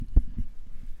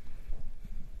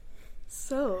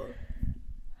So,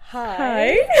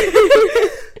 Hi.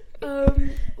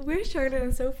 we're Charlotte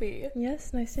and Sophie.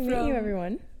 Yes, nice to meet you,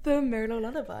 everyone. The Merlot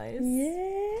Lullabies.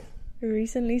 Yeah.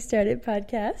 Recently started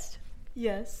podcast.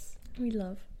 Yes. We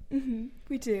love.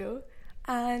 We do.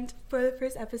 And for the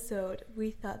first episode,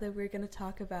 we thought that we were going to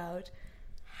talk about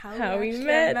how we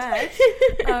met.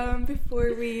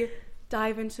 Before we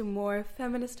dive into more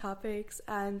feminist topics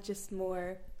and just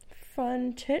more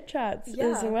fun chit chats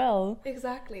as well.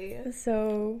 Exactly.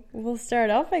 So we'll start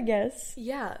off, I guess.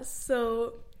 Yeah.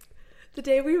 So the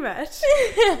day we met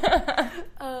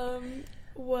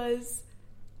was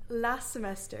last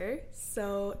semester.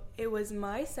 So it was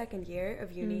my second year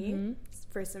of uni,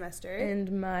 first semester,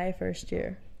 and my first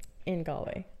year in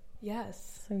Galway.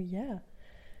 Yes. So yeah,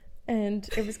 and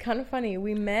it was kind of funny.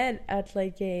 We met at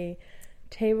like a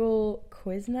table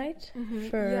quiz night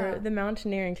for the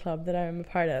mountaineering club that I'm a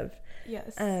part of.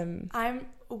 Yes. I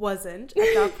wasn't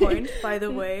at that point, by the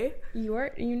way.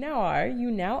 You now are.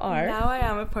 Now I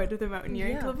am a part of the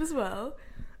mountaineering club as well.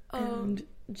 And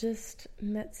just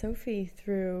met Sophie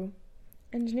through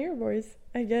Engineer Boys,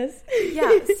 I guess.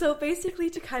 Yeah, so basically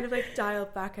to kind of like dial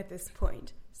back at this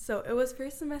point. So it was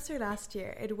first semester last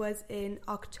year. It was in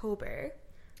October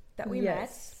that we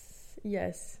met.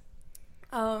 Yes.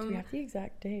 Do you have the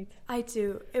exact date? I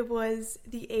do. It was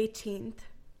the 18th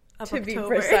of October.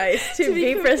 To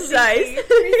be precise,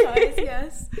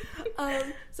 yes.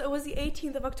 So it was the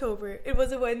 18th of October. It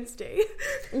was a Wednesday.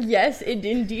 Yes,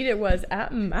 indeed it was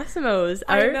at Massimo's.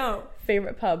 I know.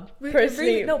 Favorite pub.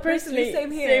 Personally,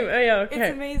 same here. Same, oh yeah, okay.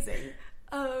 It's amazing.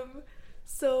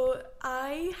 So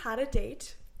I had a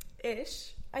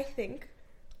date-ish, I think.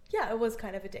 Yeah, it was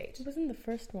kind of a date. It wasn't the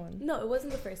first one. No, it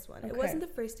wasn't the first one. Okay. It wasn't the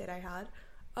first date I had.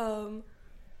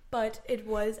 But it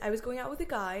was, I was going out with a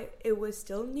guy. It was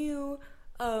still new.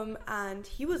 And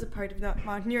he was a part of that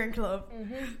mountaineering club.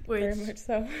 Which, very much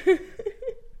so.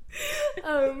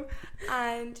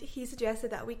 And he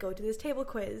suggested that we go to this table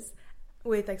quiz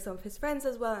with like some of his friends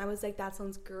as well. And I was like, that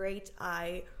sounds great.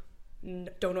 I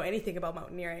don't know anything about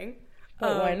mountaineering.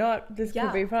 But why not? This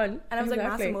could be fun. And I was like,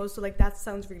 Massimo's, so like that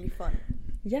sounds really fun.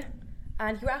 Yeah.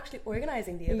 And you were actually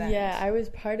organizing the event. Yeah, I was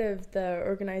part of the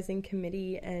organizing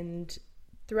committee, and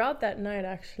throughout that night,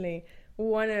 actually,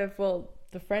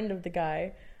 the friend of the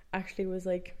guy actually was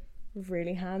like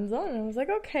really hands-on. And I was like,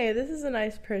 okay, this is a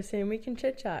nice person, we can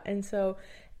chit-chat. And so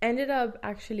ended up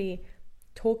actually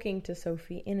talking to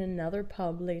Sophie in another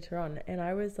pub later on. And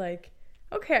I was like,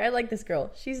 okay, I like this girl.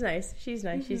 She's nice. She's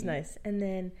nice. And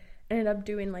then ended up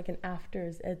doing like an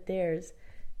afters at theirs.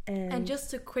 And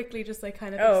just to quickly just like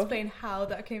kind of explain how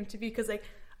that came to be, because like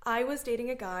I was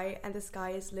dating a guy and this guy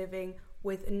is living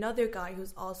with another guy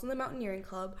who's also in the mountaineering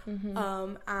club,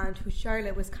 and who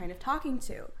Charlotte was kind of talking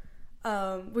to,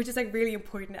 which is like really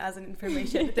important as an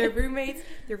information. They're roommates,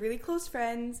 they're really close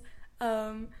friends,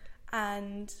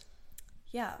 and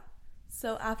yeah.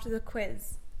 So after the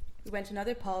quiz, we went to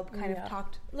another pub, kind of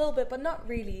talked a little bit, but not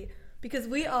really. Because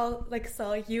we all like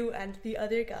saw you and the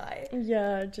other guy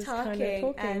just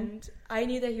talking, and I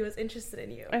knew that he was interested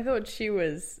in you. I thought she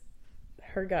was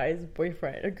her guy's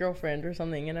boyfriend or girlfriend or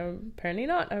something, and I'm apparently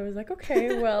not. I was like,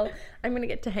 okay, well, I'm gonna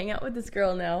get to hang out with this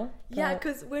girl now. Yeah,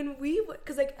 because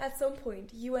like at some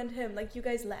point you and him, like you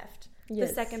guys left the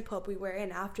second pub we were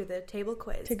in after the table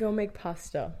quiz to go make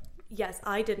pasta. Yes,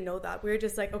 I didn't know that. We were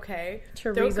just like, okay,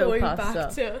 chorizo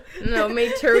pasta.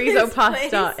 Made chorizo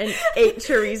pasta and ate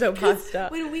chorizo pasta.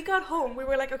 When we got home, we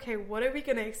were like, okay, what are we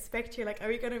going to expect here? Like, are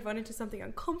we going to run into something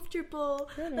uncomfortable?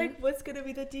 Like, what's going to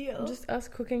be the deal? Just us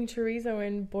cooking chorizo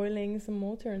and boiling some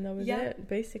water, and that was it,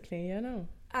 basically,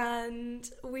 And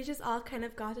we just all kind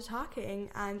of got to talking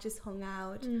and just hung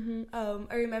out.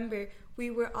 I remember we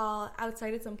were all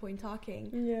outside at some point talking.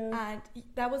 Yeah. And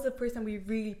that was the first time we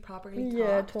really properly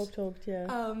talked.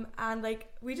 And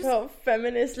like we just...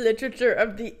 feminist literature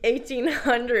of the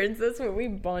 1800s. That's what we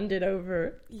bonded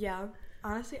over. Yeah.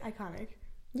 Honestly, iconic.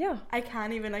 Yeah. I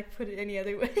can't even like put it any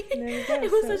other way.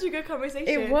 It was such a good conversation.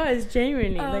 It was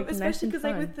genuinely especially because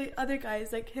like with the other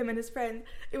guys, like him and his friend,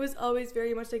 it was always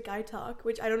very much like guy talk,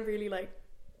 which I don't really like.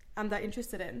 I'm that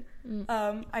interested in.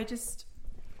 I just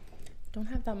don't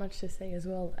have that much to say as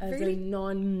well as really a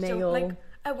non-male like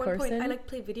at one person. point I like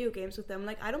play video games with them.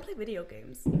 Like I don't play video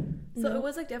games. So it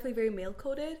was like definitely very male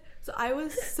coded. So I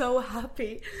was so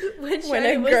happy when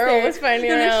a girl was finally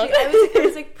around. I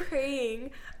was like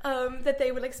praying that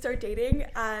they would like start dating,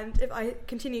 and if I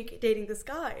continue dating this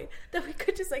guy, that we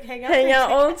could just like hang out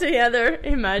all together.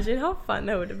 Imagine how fun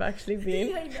that would have actually been.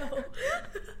 Yeah, I know.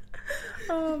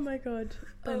 Oh my god,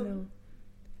 I know.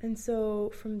 And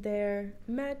so from there,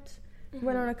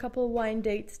 went on a couple wine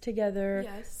dates together,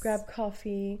 grabbed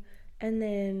coffee, and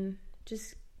then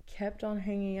just kept on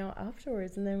hanging out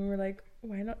afterwards. And then we were like,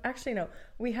 why not? Actually, no,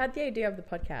 we had the idea of the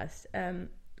podcast.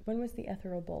 When was the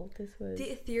ethereal ball? This was...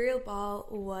 The ethereal ball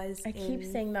was keep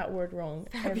saying that word wrong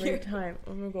every time.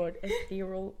 Oh my god.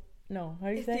 Ethereal... No, how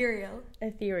do you say?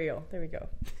 Ethereal. There we go.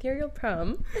 Ethereal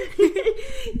prom.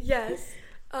 Yes.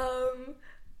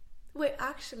 Wait,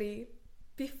 actually,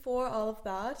 before all of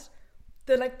that,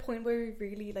 the like point where we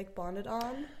really like bonded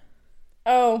on.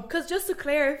 Oh. Because just to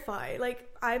clarify, like,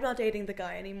 I'm not dating the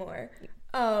guy anymore.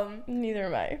 Neither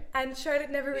am I. And Charlotte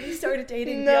never really started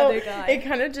dating the other guy. It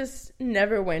kind of just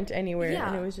never went anywhere. Yeah.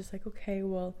 And it was just like, okay,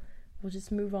 well, we'll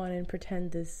just move on and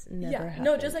pretend this never happened.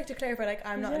 No, just like to clarify, like,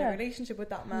 I'm not in a relationship with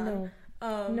that man.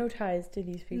 No. No ties to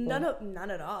these people.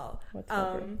 None at all.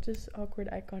 Whatsoever. Just awkward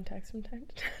eye contact sometimes.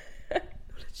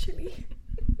 Literally.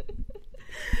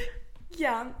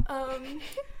 Yeah.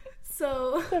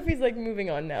 So Sophie's like moving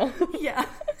on now. Yeah.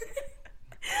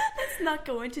 Let's not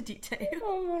go into detail.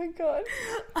 Oh my god.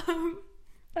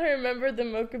 I remember the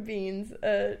Mocha Beans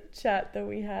chat that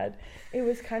we had. It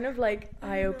was kind of like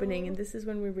eye-opening, and this is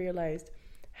when we realized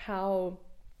how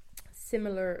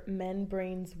similar men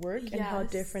brains work and how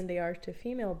different they are to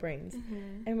female brains.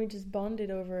 And we just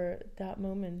bonded over that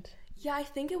moment. Yeah, I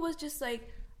think it was just like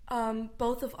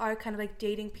both of our kind of like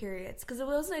dating periods, because it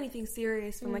wasn't anything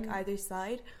serious from like either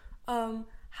side.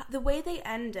 The way they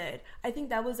ended, I think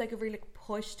that was like a really like,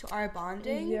 push to our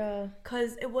bonding. Yeah,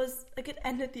 because it was like it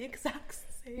ended the exact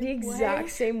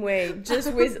same way.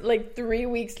 Just with like 3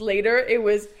 weeks later, it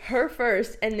was her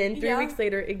first, and then 3 weeks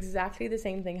later, exactly the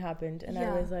same thing happened. And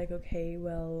I was like, okay,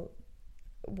 well,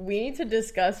 we need to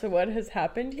discuss what has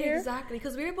happened here. Exactly,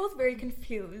 because we were both very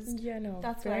confused. Yeah, no,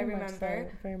 that's what I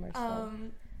remember. Very much so.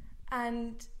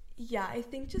 And yeah, I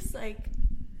think just like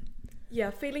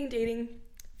failing dating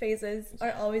phases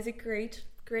are always a great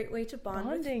way to bond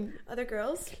with other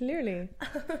girls. Clearly.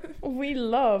 We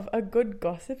love a good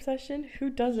gossip session. Who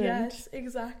doesn't? Yes,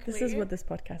 exactly. This is what this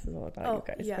podcast is all about,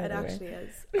 you guys. Yeah, it actually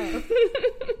is.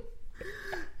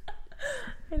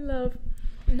 I love.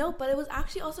 No, but it was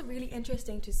actually also really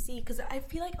interesting to see, because I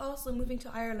feel like also moving to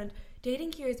Ireland,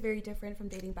 dating here is very different from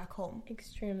dating back home.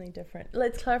 Extremely different.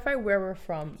 Let's clarify where we're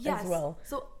from as well.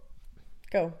 So,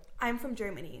 go. I'm from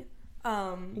Germany.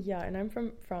 Yeah, and I'm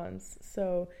from France.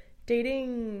 So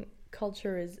dating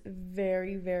culture is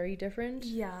very, very different.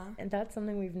 Yeah. And that's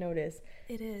something we've noticed.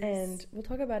 It is. And we'll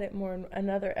talk about it more in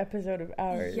another episode of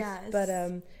ours. Yes. But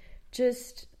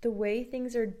just the way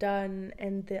things are done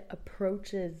and the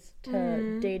approaches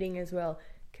to dating as well,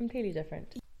 completely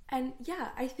different. And yeah,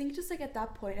 I think just like at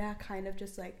that point it had kind of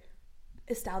just like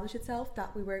established itself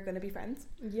that we were going to be friends.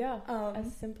 Yeah,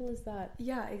 as simple as that.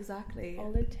 Yeah, exactly.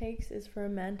 All it takes is for a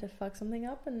man to fuck something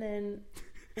up, and then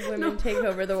women take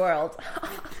over the world.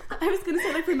 I was going to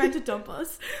say like for men to dump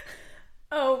us.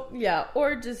 Oh, yeah,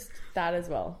 or just that as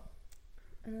well.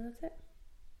 And then that's it.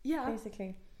 Yeah.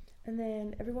 Basically. And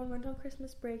then everyone went on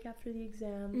Christmas break after the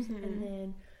exams, and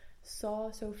then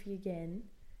saw Sophie again,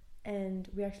 and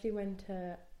we actually went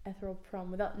to ethereal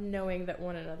prom without knowing that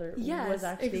one another was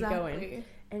actually going.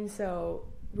 And so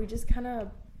we just kind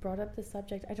of brought up the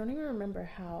subject. I don't even remember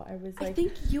how. I was like, I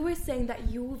think you were saying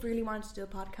that you really wanted to do a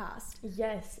podcast.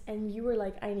 Yes, and you were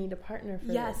like, I need a partner for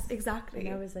this. Yes, exactly.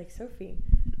 And I was like, Sophie,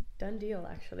 done deal,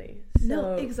 actually.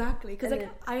 No, exactly, because like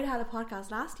I had a podcast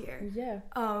last year. Yeah.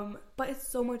 But it's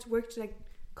so much work to like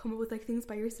come up with like things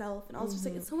by yourself, and also just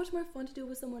like it's so much more fun to do it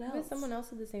with someone else. With someone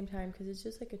else at the same time, because it's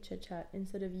just like a chit chat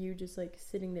instead of you just like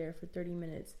sitting there for 30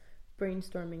 minutes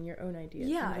brainstorming your own ideas.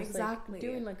 Yeah, just, exactly. Like,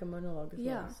 doing like a monologue as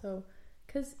well. So,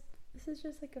 because this is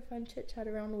just like a fun chit chat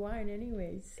around wine,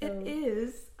 anyways. So. It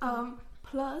is.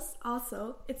 Plus,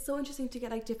 also, it's so interesting to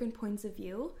get like different points of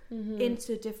view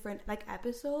into different like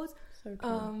episodes. So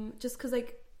true. Just because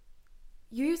like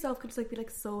you yourself could just like be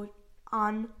like so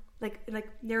on like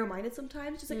narrow-minded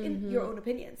sometimes, just like in your own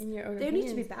opinions. There need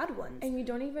to be bad ones, and you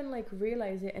don't even like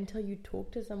realize it until you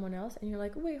talk to someone else, and you're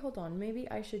like, wait, hold on, maybe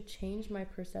I should change my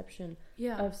perception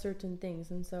of certain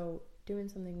things. And so doing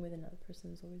something with another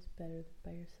person is always better than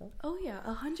by yourself. Oh yeah,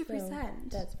 100%.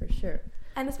 That's for sure.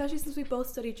 And especially since we both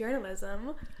study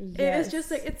journalism, it is just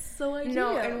like it's so ideal.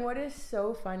 No, and what is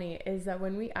so funny is that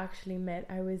when we actually met,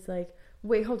 I was like,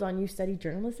 wait, hold on, you study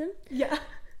journalism? Yeah.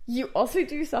 You also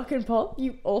do sock and pop?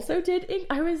 You also did ink?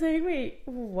 I was like, wait,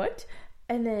 what?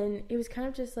 And then it was kind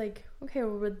of just like, okay,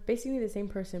 well, we're basically the same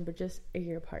person, but just a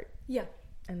year apart. Yeah.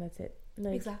 And that's it.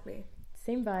 Like, exactly.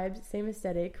 Same vibes, same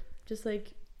aesthetic, just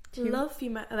like love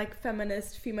female, like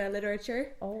feminist female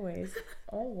literature. Always.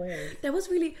 That was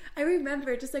really, I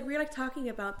remember just like we were like talking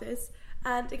about this,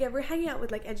 and again we're hanging out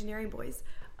with like engineering boys.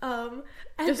 And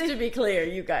just to be clear,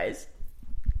 you guys,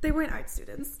 They weren't art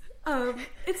students.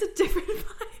 It's a different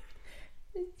vibe.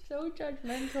 It's so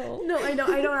judgmental. No, I know.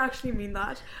 I don't actually mean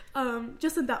that.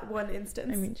 Just in that one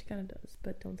instance. I mean, she kind of does,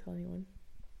 but don't tell anyone.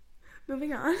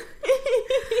 Moving on.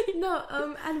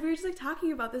 No, and we were just like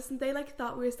talking about this, and they like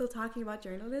thought we were still talking about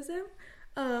journalism.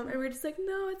 And we were just like,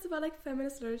 no, it's about like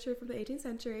feminist literature from the 18th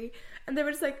century. And they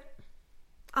were just like,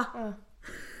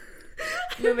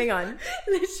 Moving on.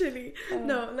 Literally.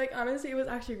 No, like honestly, it was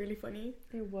actually really funny.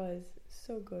 It was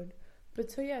so good. But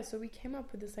so we came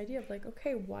up with this idea of like,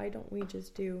 okay, why don't we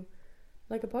just do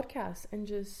like a podcast and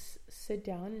just sit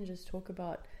down and just talk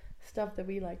about stuff that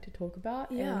we like to talk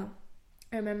about? Yeah. And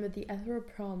I remember the Ethel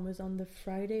prom was on the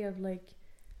Friday of like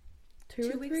 2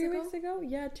 or 3 weeks ago.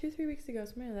 Yeah, 2-3 weeks ago,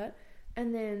 something like that.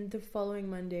 And then the following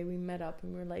Monday we met up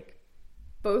and we're like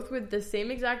both with the same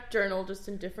exact journal, just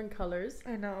in different colors.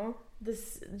 I know.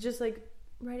 This just like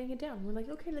writing it down. We're like,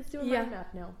 okay, let's do a mind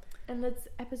map now. And let's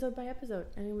episode by episode.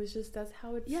 And it was just, that's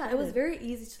how it started. It was very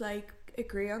easy to like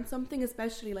agree on something,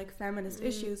 especially like feminist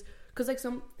issues. Because like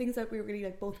some things that we're really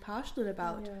like both passionate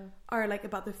about are like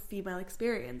about the female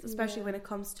experience, especially when it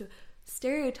comes to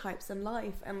stereotypes in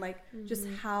life and like just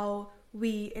how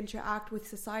we interact with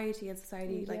society and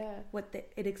society, like what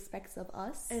it expects of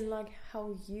us. And like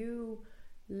how you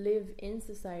live in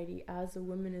society as a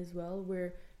woman as well,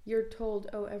 where you're told,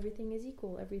 oh, everything is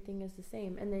equal, everything is the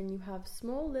same. And then you have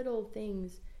small little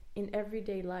things in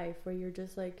everyday life where you're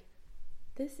just like,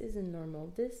 this isn't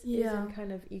normal, this isn't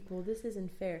kind of equal, this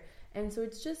isn't fair. And so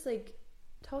it's just like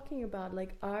talking about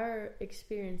like our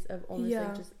experience of almost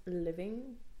like just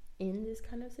living in this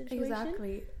kind of situation.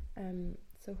 Exactly.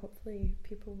 So hopefully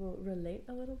people will relate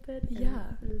a little bit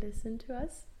and listen to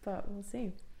us, but we'll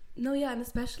see. No, yeah, and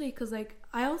especially because like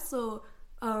I also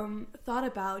thought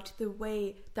about the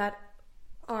way that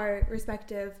our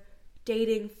respective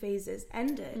dating phases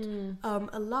ended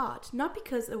a lot, not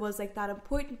because it was like that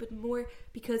important, but more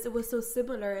because it was so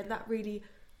similar, and that really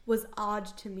was odd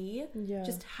to me.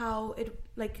 Just how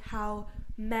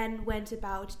men went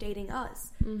about dating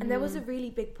us. And that was a really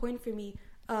big point for me,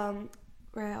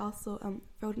 where I also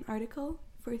wrote an article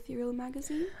for Ethereal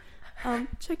magazine.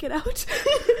 Check it out.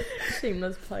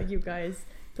 Shameless plug, you guys.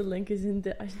 The link is in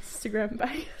the Instagram bio.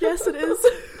 Yes, it is.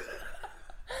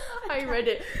 I read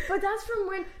it. But that's from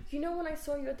when I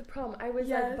saw you at the prom, I was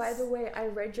like, by the way, I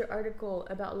read your article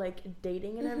about like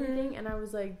dating and everything, and I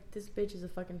was like, this bitch is a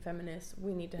fucking feminist.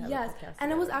 We need to have a podcast and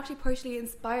together. it was actually partially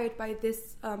inspired by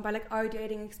this, by like our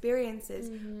dating experiences,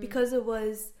 because it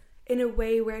was in a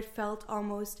way where it felt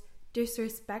almost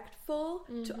disrespectful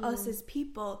to us as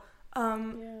people,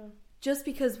 just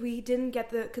because we didn't get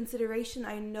the consideration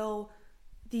I know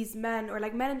these men, or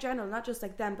like men in general, not just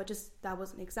like them, but just that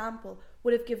was an example,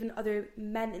 would have given other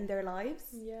men in their lives.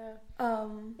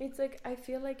 It's like, I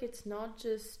feel like it's not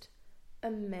just a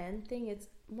man thing, it's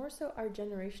more so our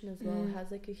generation as well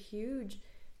has like a huge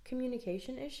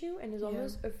communication issue and is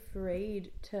almost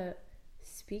afraid to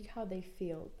speak how they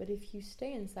feel. But if you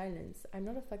stay in silence, I'm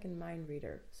not a fucking mind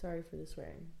reader, sorry for the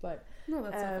swearing, but no,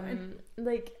 that's fine.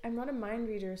 like I'm not a mind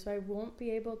reader, so I won't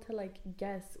be able to like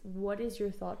guess what is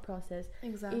your thought process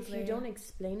exactly if you don't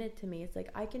explain it to me. It's like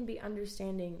I can be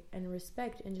understanding and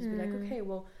respect and just be like, okay,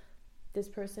 well, this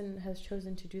person has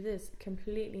chosen to do this,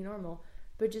 completely normal,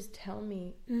 but just tell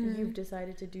me you've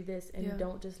decided to do this, and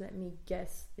don't just let me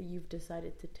guess that you've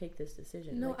decided to take this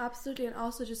decision. No, like, absolutely. And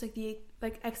also just like the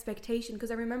like expectation, because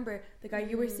I remember the guy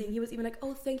you were seeing, he was even like,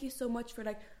 oh, thank you so much for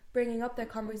like bringing up that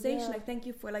conversation, like thank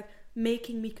you for like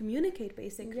making me communicate,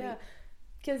 basically.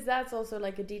 Because that's also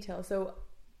like a detail. So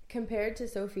compared to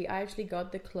Sophie, I actually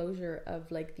got the closure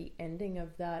of like the ending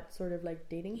of that sort of like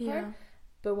dating part,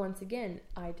 but once again,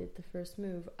 I did the first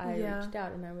move. I reached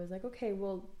out and I was like, okay,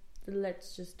 well,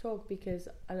 let's just talk, because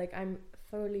I'm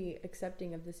thoroughly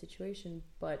accepting of the situation,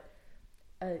 but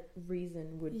a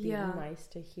reason would be nice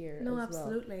to hear as well.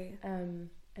 Absolutely. And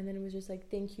then it was just like,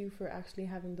 thank you for actually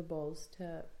having the balls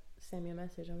to send me a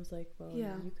message. I was like, well,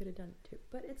 you could have done it too,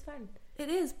 but it's fine. It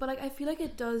is, but like I feel like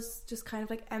it does just kind of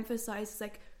like emphasize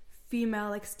like female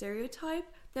like stereotype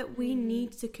that we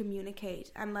need to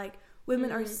communicate, and like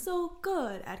women are so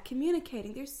good at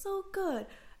communicating, they're so good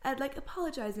at like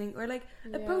apologizing or like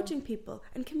approaching people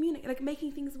and communicate, like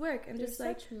making things work, and they're just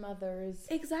like such mothers.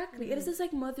 Exactly. It is this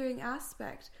like mothering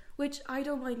aspect, which I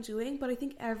don't mind doing, but I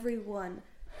think everyone,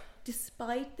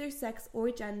 despite their sex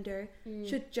or gender,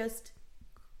 should just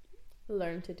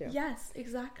learn to do. Yes,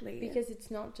 exactly. Because it's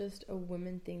not just a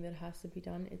woman thing that has to be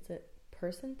done, it's a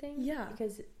person thing. Yeah.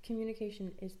 Because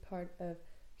communication is part of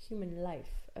human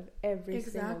life, of every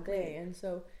single day. And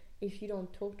so if you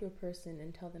don't talk to a person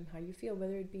and tell them how you feel,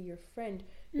 whether it be your friend,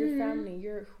 your family,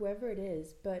 your whoever it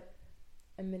is, but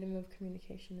a minimum of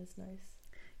communication is nice.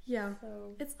 Yeah,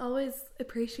 so it's always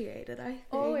appreciated, I think.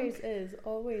 Always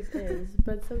is.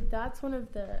 But so that's one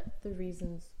of the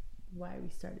reasons why we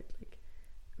started like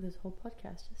this whole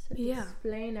podcast, just to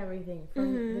explain everything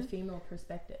from the female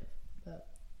perspective. But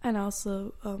and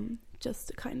also just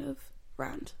to kind of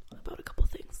rant about a couple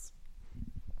things.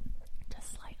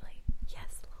 Just slightly.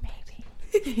 Yes,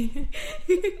 maybe.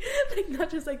 Like not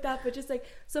just like that, but just like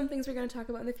some things we're going to talk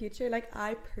about in the future. Like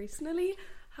I personally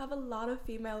have a lot of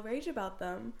female rage about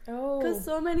them. Because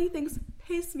so many things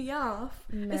piss me off.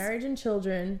 Marriage and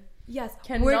children. Yes.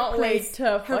 Cannot wait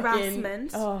to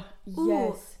harassment. Oh,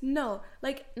 yes. No.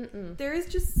 Like, there is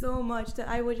just so much that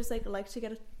I would just like to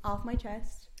get off my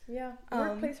chest. Yeah.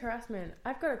 Workplace harassment.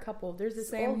 I've got a couple. There's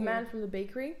this old man from the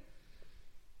bakery.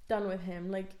 Done with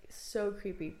him. Like, so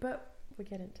creepy. But we'll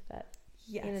get into that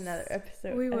in another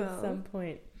episode at some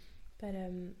point. But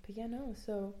yeah, no.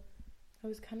 So it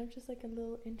was kind of just like a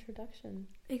little introduction.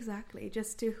 Exactly.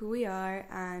 Just to who we are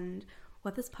and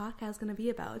what this podcast is going to be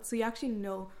about. So you actually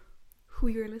know who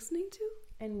you're listening to.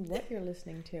 And what you're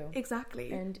listening to.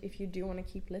 Exactly. And if you do want to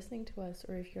keep listening to us,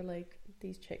 or if you're like,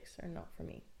 these chicks are not for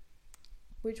me.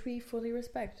 Which we fully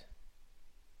respect.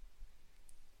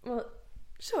 Well,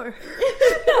 sure.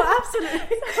 No,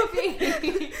 absolutely.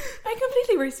 I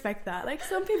completely respect that. Like,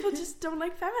 some people just don't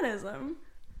like feminism.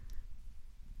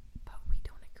 But we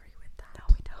don't agree with that. No,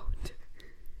 we don't.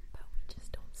 But we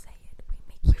just don't say it.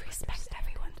 We respect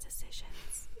everyone's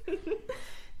decisions.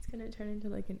 It's gonna turn into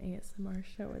like an ASMR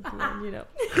show at the end, you know.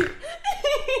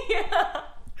 Yeah.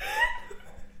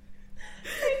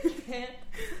 I can't.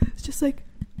 It's just like,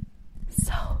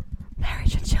 so,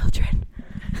 marriage and children.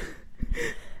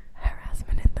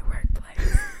 Harassment in the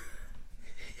workplace.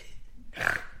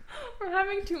 We're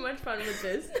having too much fun with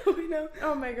this. No, we know.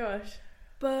 Oh my gosh.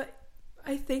 But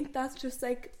I think that's just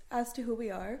like as to who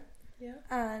we are. Yeah.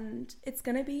 And it's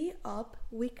gonna be up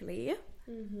weekly.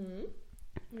 Mm-hmm.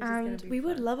 And we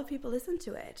would love if people listen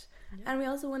to it. Yeah. And we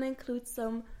also want to include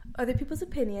some other people's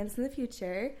opinions in the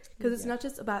future, because it's not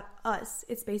just about us.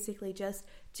 It's basically just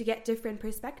to get different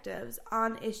perspectives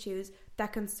on issues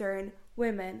that concern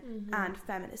women and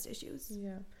feminist issues.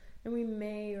 Yeah. And we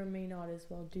may or may not as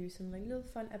well do some like little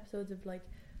fun episodes of like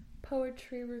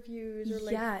poetry reviews or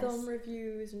like film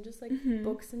reviews and just like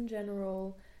books in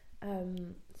general.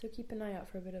 So keep an eye out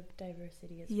for a bit of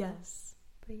diversity as well. Yes.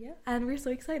 But yeah. And we're so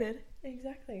excited.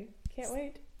 Exactly. Can't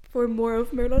wait. For more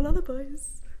of Merlot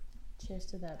Lullabies. Cheers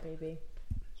to that, baby.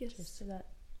 Yes. Cheers to that.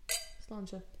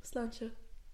 Sláinte. Sláinte.